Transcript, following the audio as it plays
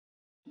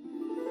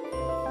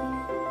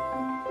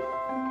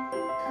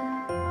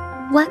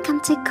Welcome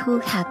to Cool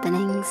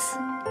Happenings.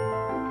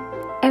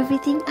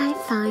 Everything I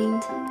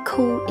find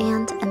cool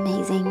and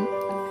amazing.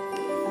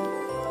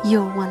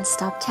 Your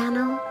one-stop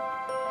channel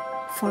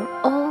for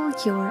all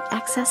your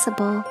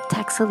accessible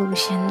tech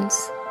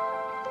solutions.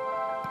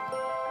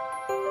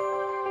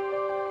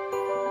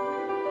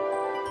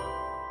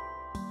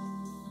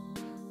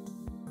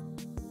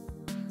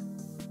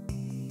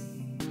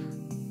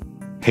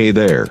 Hey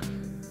there.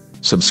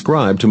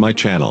 Subscribe to my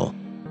channel.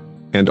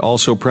 And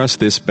also press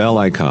this bell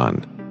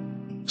icon,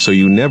 so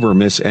you never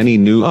miss any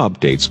new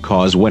updates,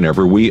 cause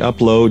whenever we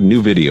upload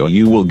new video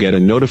you will get a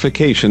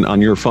notification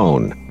on your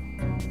phone.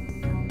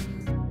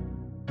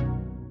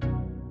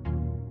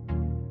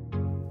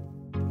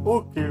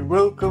 Okay,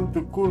 welcome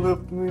to Cool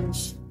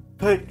Happenings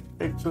Tech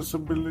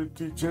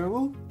Accessibility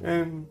channel,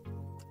 and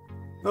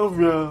now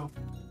we are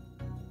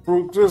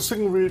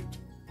progressing with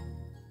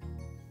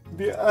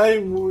the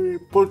iMovie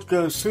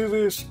podcast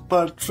series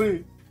part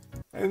 3.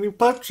 And in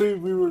part 3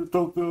 we will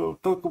talk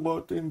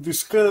about and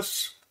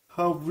discuss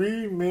how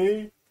we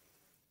may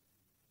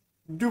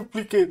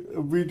duplicate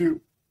a video.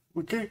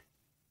 Okay?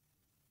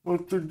 Well,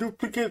 to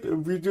duplicate a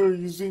video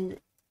using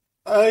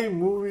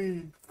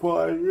iMovie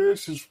for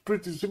iOS is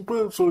pretty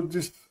simple, so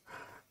this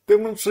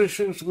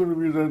demonstration is going to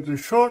be rather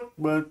short,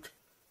 but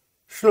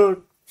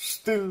short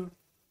still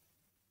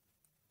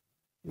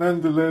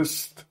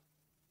nonetheless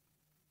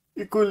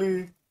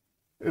equally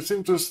as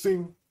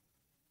interesting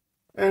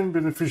and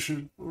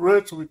beneficial.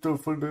 Right, so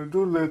without further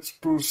ado, let's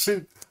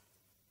proceed.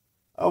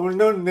 I will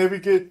now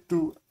navigate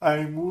to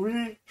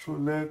iMovie, so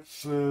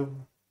let's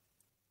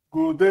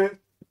go there.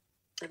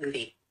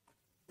 Movie.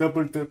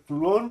 Double tap to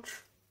launch.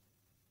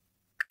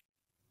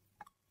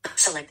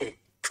 Selected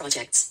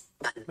projects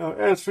button. Now,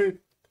 as with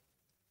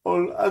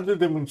all other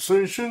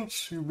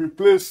demonstrations, you'll be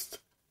placed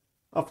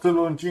after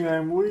launching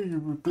iMovie. You'll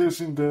be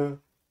placed in the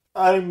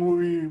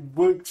iMovie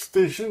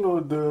workstation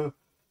or the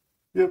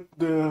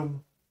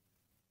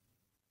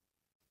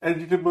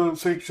editable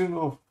section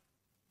of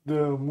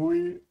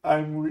the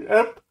iMovie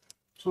app.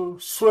 So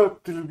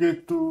swipe till you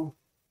get to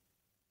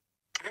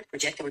Add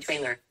project or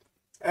trailer.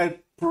 Add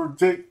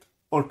project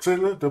or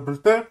trailer. Double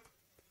tap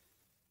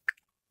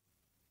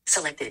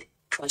Selected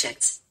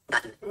projects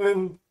button.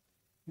 and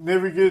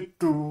navigate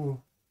to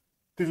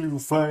till you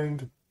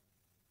find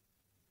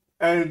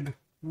Add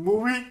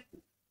movie.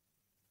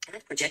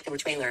 Add project or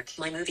trailer.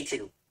 My movie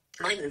 2.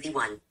 My movie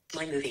 1.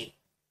 My movie.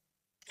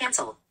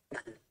 Cancel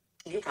button.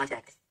 New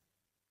project.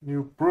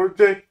 New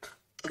project.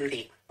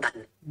 Movie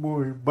button.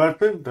 Movie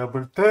button.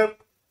 Double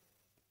tap.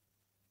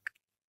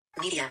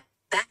 Media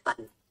back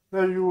button.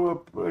 Now you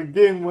are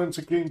once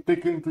again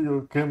taken to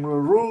your camera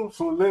roll.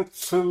 So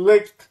let's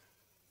select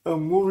a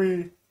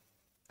movie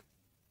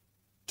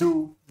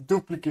to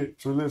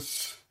duplicate. So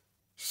let's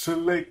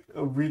select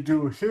a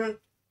video here.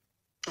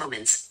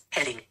 Moments.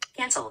 Heading.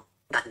 Cancel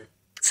button.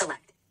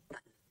 Select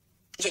button.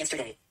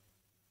 Yesterday.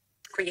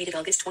 Created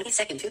August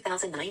 22nd,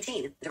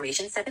 2019.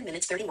 Duration 7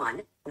 minutes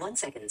 31. 1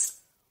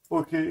 seconds.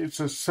 Okay, it's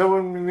a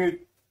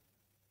 7-minute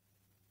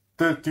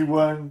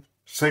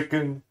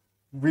 31-second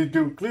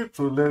video clip.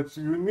 So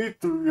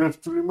you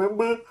have to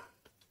remember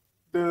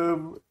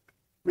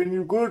when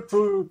you go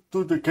to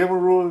the camera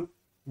roll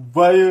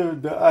via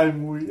the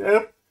iMovie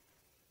app,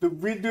 the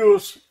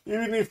videos,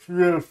 even if you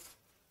have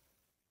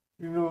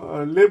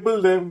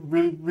labeled them,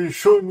 will be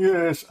shown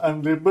here as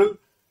unlabeled.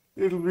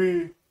 It will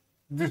be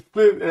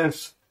displayed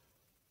as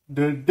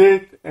the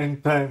date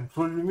and time.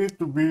 So you need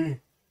to be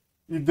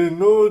either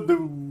know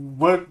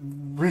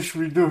which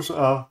videos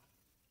are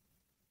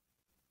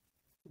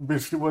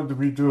basically what the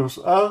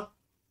videos are,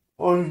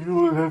 or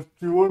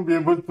you won't be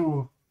able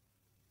to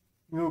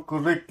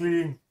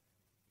correctly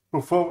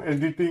perform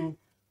editing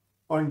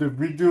on the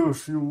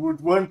videos you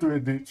would want to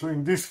edit. So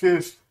in this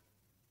case,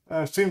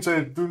 since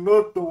I do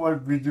not know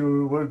what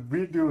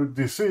video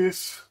this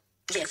is.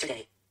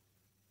 Yesterday.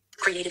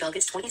 Created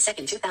August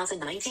 22nd,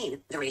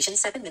 2019. Duration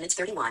 7 minutes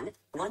 31.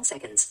 1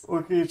 seconds.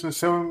 Okay, it's a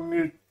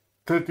 7-minute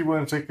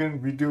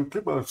 31-second video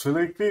clip. I'll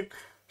select it.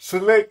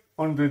 Select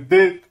on the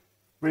date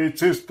where it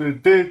says the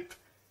date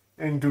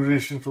and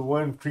duration. So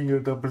one finger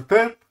double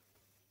tap.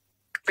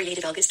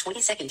 Created August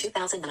 22nd,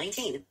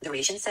 2019.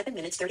 Duration 7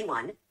 minutes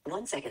 31.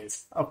 1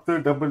 seconds. After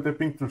double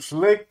tapping to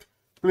select,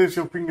 place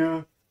your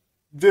finger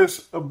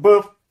just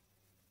above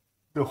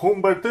the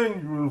home button.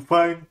 You will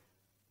find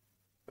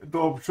the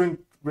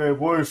option where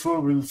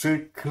voiceover will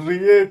say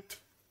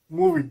create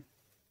movie.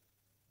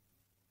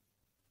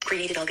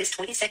 Created August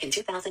 22nd,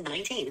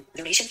 2019.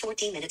 Duration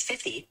 14 minutes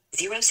 50.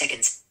 0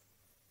 seconds.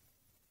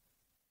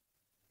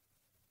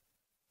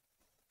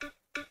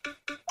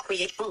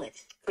 Create bullet.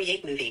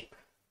 Create movie.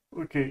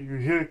 Okay, you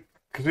hear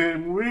create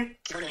movie.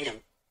 1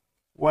 item.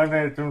 One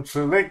item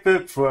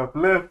selected. Swipe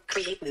left.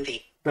 Create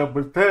movie.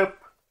 Double tap.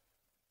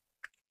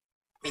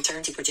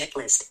 Return to project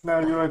list. Now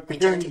you are Return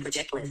to taken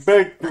project list.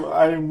 back to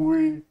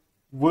iMovie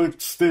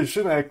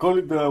workstation. I call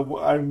it the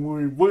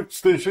iMovie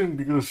workstation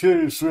because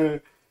here is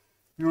where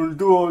you will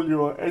do all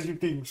your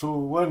editing. So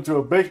once you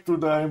are back to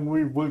the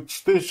iMovie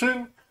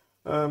workstation,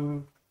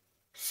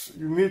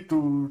 you need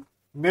to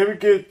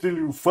navigate till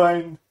you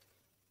find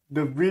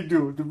the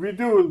video. The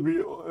video will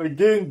be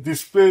again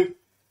displayed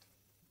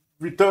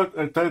without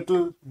a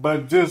title,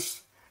 but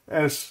just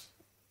as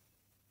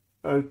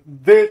a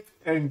date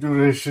and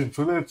duration.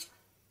 So let's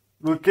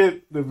look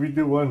at the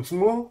video once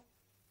more.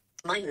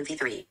 iMovie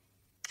 3.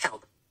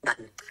 Help.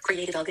 Button.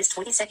 Created August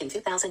 22nd,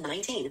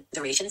 2019.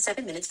 Duration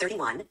 7 minutes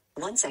 31.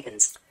 1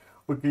 seconds.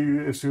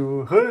 Okay, as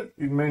you heard,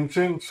 it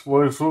mentions,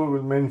 voiceover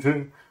will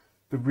mention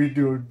the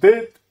video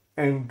date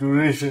and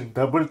duration.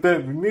 Double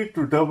tap, you need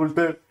to double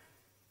tap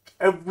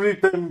every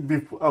time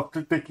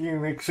after taking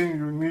an action.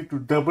 You need to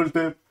double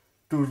tap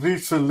to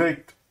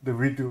reselect the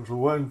video. So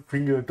one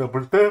finger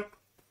double tap.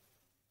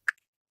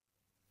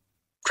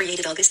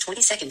 Created August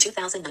 22nd,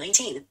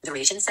 2019.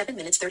 Duration 7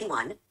 minutes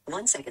 31.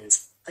 1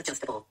 seconds.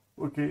 Adjustable.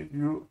 Okay,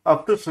 you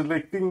after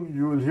selecting,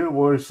 you will hear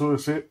voiceover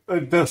say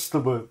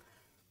adjustable.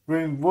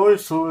 When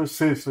voiceover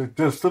says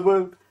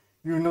adjustable,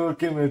 you now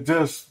can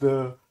adjust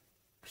the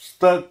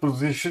start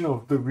position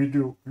of the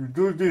video. You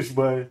do this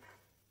by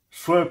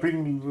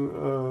swiping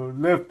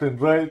left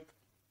and right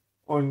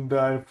on the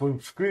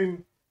iPhone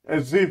screen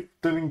as if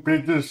turning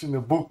pages in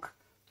a book.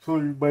 So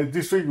by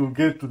this way you'll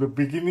get to the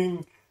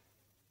beginning,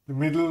 the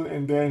middle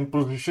and the end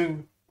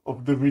position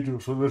of the video.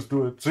 So let's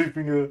do a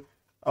 3-finger.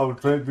 I'll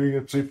try doing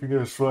a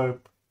 3-finger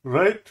swipe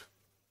right.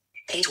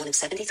 Page 1 of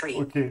 73.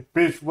 Okay,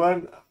 page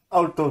 1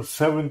 out of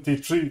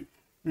 73,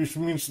 which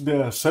means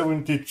there are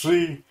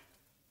 73,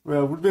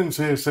 well, I wouldn't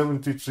say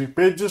 73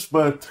 pages,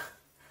 but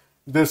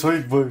that's how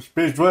it works.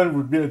 Page 1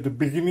 would be at the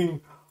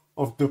beginning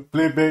of the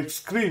playback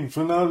screen.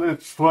 So now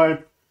let's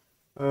swipe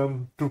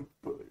to,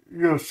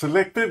 you have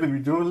selected the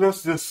video.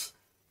 Let's just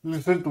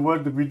listen to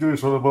what the video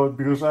is all about,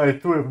 because I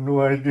too have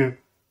no idea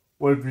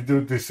what video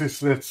this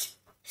is. Let's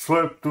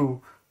swipe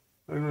to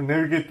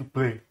navigate to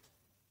play.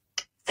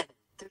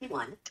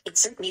 7:31.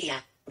 Insert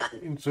media button.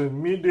 Insert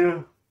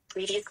media.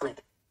 Previous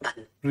clip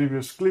button.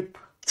 Previous clip.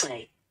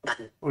 Play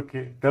button.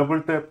 Okay,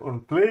 double tap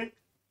on play.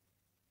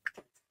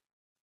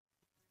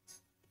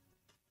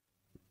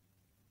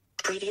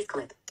 Previous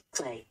clip.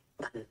 Play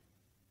button.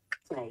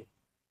 Play.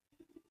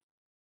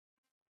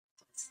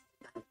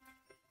 Button.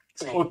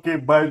 Play. Okay,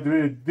 by the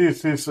way,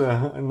 this is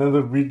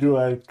another video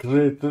I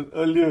created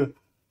earlier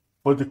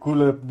for the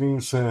Cool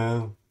Happenings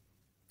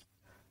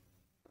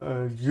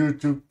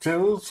YouTube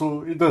channel,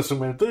 so it doesn't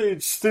matter.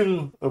 It's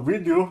still a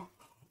video,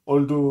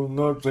 although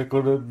not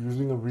recorded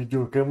using a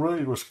video camera.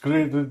 It was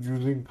created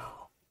using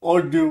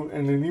audio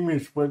and an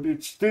image, but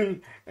it's still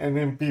an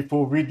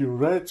MP4 video,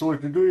 right? So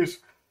what you do is,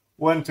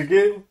 once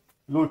again,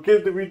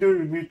 locate the video.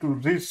 You need to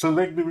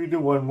reselect the video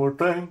one more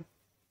time.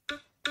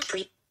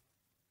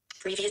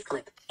 Previous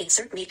clip.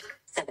 Insert media.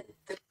 7.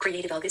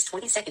 Created August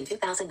 22nd,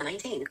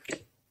 2019.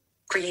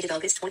 Created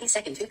August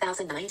 22nd,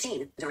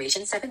 2019.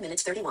 Duration 7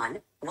 minutes 31.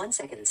 1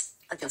 seconds.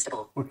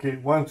 Adjustable. Okay,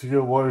 once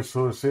your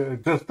voiceover say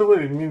adjustable,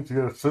 it means you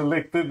have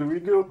selected the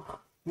video.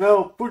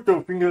 Now put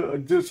your finger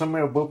just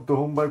somewhere above the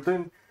home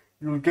button.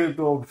 You'll get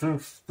the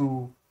options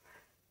to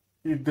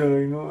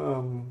either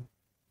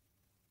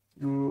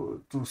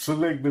to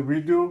select the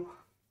video,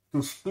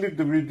 to split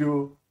the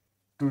video,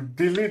 to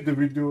delete the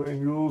video, and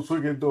you also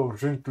get the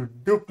option to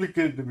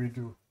duplicate the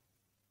video.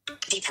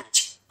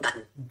 Detach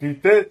button.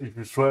 Detach, if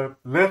you swipe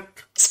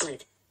left.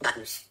 Split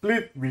button.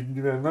 Split, we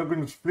are not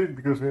going to split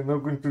because we are not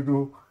going to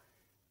do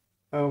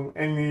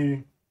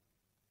any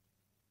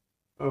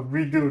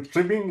video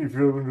trimming. If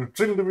you are going to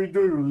trim the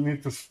video, you will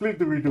need to split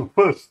the video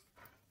first.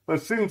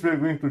 But since we are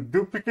going to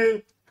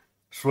duplicate,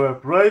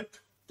 swipe right.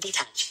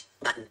 Detach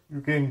button.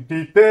 You can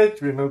detach.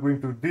 We are not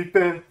going to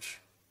detach.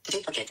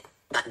 Duplicate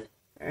button.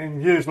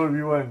 And here's what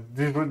we want.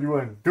 This is what you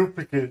want.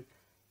 Duplicate.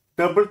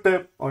 Double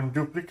tap on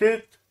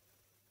duplicate.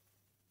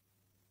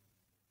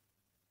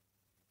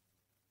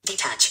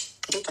 Detach.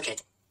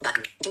 Duplicate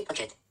button.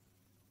 Duplicate.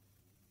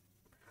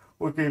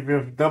 Okay, we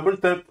have double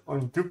tap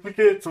on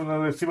duplicate. So now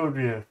let's see what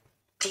we have.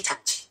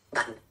 Detach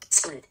button.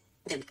 Split.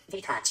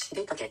 Detach.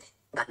 Duplicate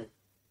button.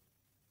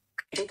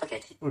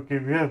 Duplicate. Okay,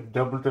 we have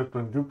double tap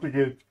on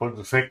duplicate for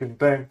the second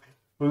time.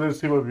 So let's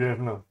see what we have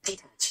now.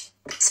 Detach.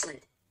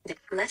 Split.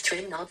 Left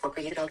trim knob for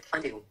created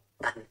undo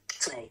button.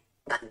 Play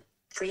button.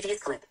 Previous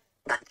clip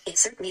button.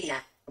 Insert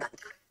media button.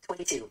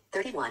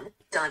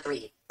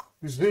 22:31.3.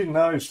 You see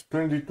now it's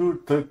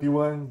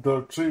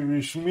 22:31.3,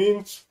 which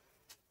means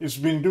it's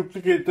been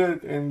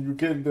duplicated and you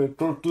get the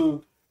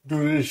total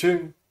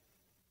duration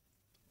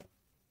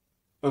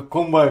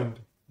combined.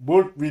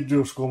 Both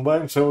videos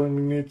combined, 7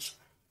 minutes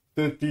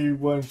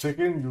 31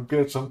 seconds. You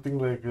get something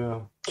like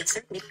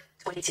Insert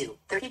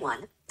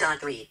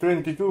 22:31.3.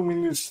 22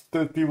 minutes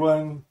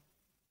 31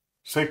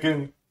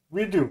 second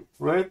video,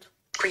 right?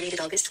 Created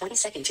August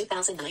 22nd,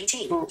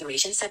 2019. So,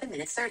 duration 7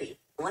 minutes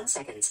 31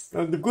 seconds.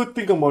 Now the good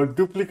thing about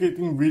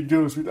duplicating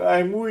videos with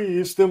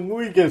iMovie is the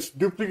movie gets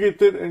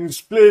duplicated and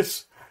it's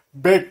placed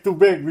back to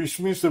back, which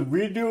means the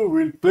video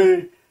will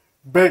play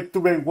back to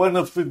back, one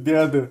after the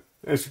other.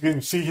 As you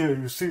can see here,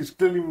 you see it's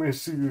clearly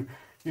messy.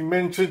 It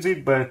mentions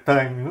it by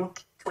time,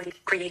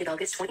 Created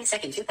August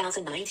 22nd,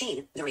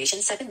 2019.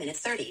 Duration 7 minutes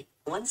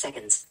 31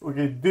 seconds.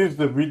 Okay, this is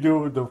the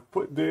video,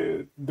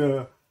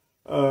 the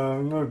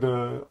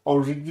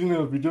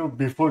original video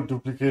before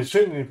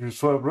duplication. If you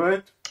swipe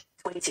right.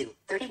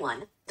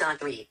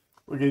 22:31.3.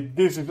 Okay,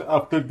 this is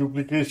after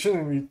duplication,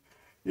 and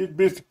it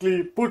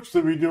basically puts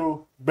the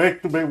video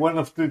back to back, one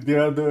after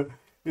the other.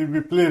 It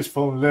will be placed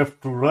from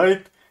left to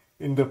right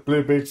in the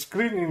playback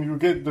screen, and you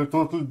get the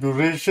total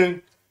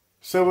duration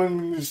 7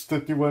 minutes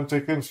 31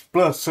 seconds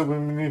plus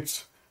 7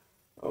 minutes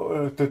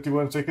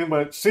 31 seconds.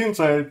 But since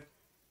I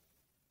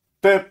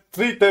tapped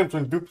 3 times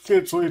on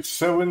duplicate, so it's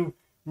 7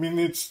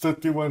 minutes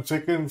 31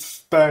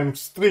 seconds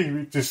times 3,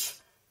 which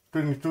is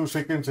 22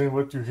 seconds, and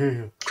what you hear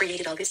here.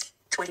 Created August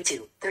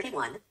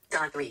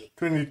 22:31.3.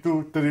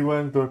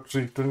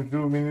 22:31.3,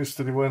 22 minutes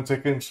 31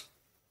 seconds.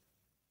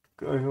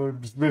 I know,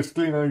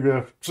 basically now you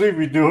have 3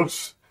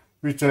 videos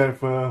which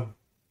I've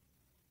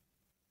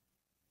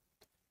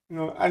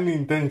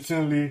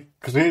unintentionally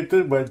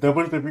created by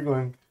double tapping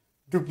on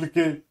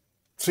duplicate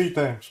 3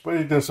 times, but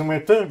it doesn't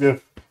matter.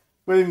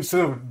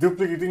 Instead of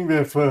duplicating, we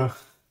have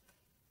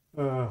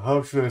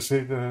how should I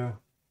say,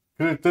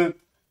 created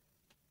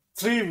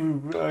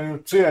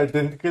 3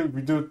 identical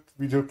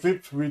video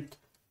clips with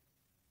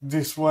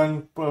this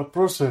one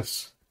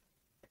process.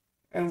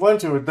 And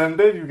once you've done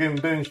that, you can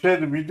then share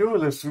the video.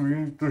 We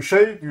need to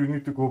share it. You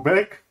need to go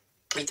back.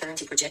 Return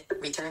to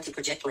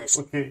project list.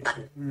 Okay.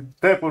 Button. You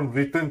tap on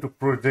return to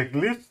project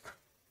list.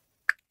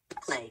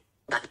 Play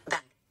button.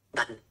 Back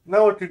button.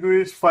 Now what you do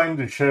is find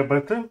the share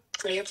button.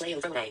 Play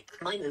overlay.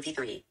 iMovie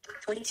 3.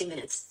 22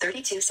 minutes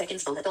 32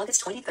 seconds. Bullet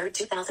August 23rd,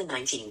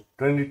 2019.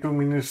 22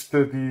 minutes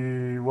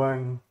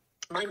 31.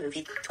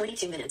 iMovie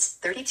 22 minutes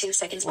 32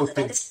 seconds. Bullet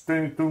Okay. August.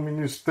 22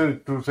 minutes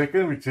 32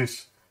 seconds, which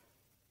is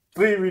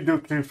 3 video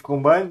clips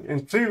combined,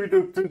 and 3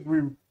 video clips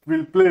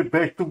will play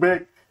back to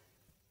back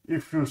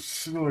if you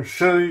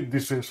share it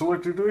this way. So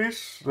what you do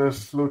is,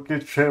 let's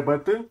locate share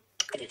button.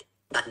 Edit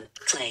button.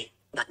 Play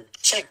button.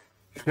 Share.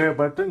 Share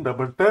button,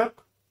 double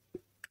tap.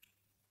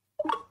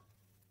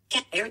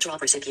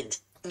 Airdrop recipient.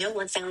 No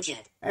one found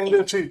yet. And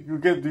that's it. You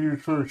get the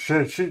usual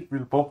share sheet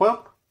will pop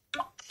up.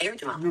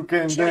 Airdrop. You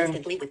can Share then-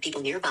 instantly with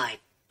people nearby.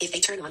 If they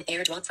turn on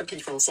AirDrop from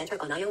Control Center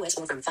on iOS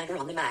or from Finder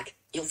on the Mac,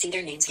 you'll see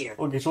their names here.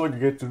 Okay, so what you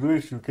get to do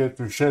is you get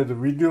to share the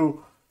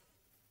video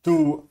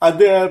to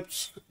other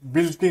apps,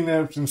 built-in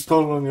apps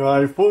installed on your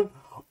iPhone,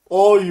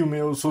 or you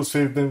may also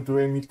save them to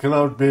any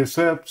cloud-based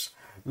apps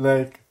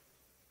like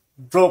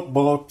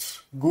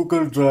Dropbox,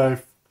 Google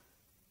Drive,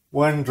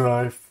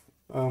 OneDrive,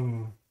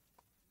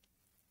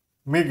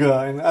 Mega,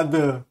 and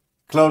other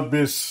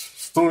cloud-based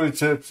storage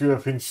apps you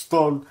have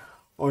installed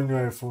on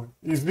your iPhone.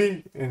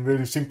 Easy and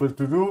very simple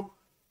to do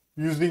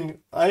using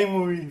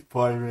iMovie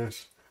for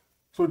iOS.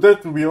 So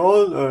that will be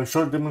all. A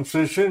short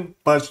demonstration,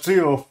 part 3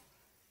 of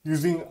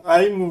using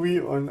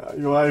iMovie on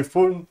your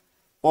iPhone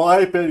or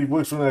iPad. It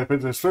works on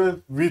iPad as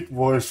well with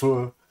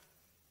voiceover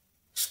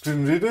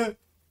screen reader.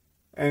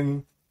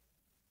 And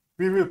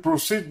we will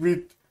proceed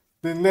with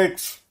the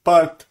next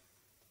part,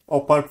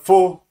 or part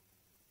 4,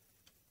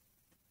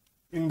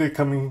 in the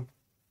coming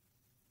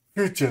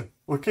future.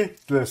 Okay,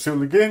 let's see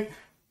you again.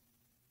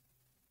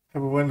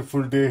 Have a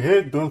wonderful day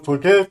ahead. Don't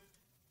forget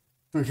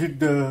to hit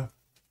the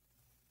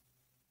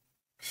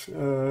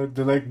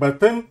like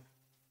button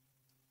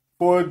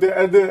for the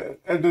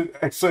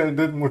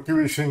added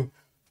motivation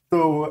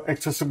to our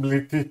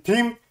accessibility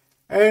team,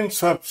 and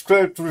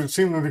subscribe to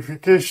receive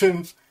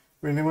notifications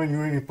whenever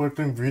new and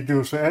important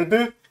videos are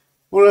added.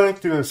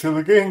 Alright, till I see you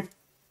again.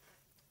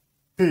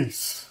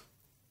 Peace.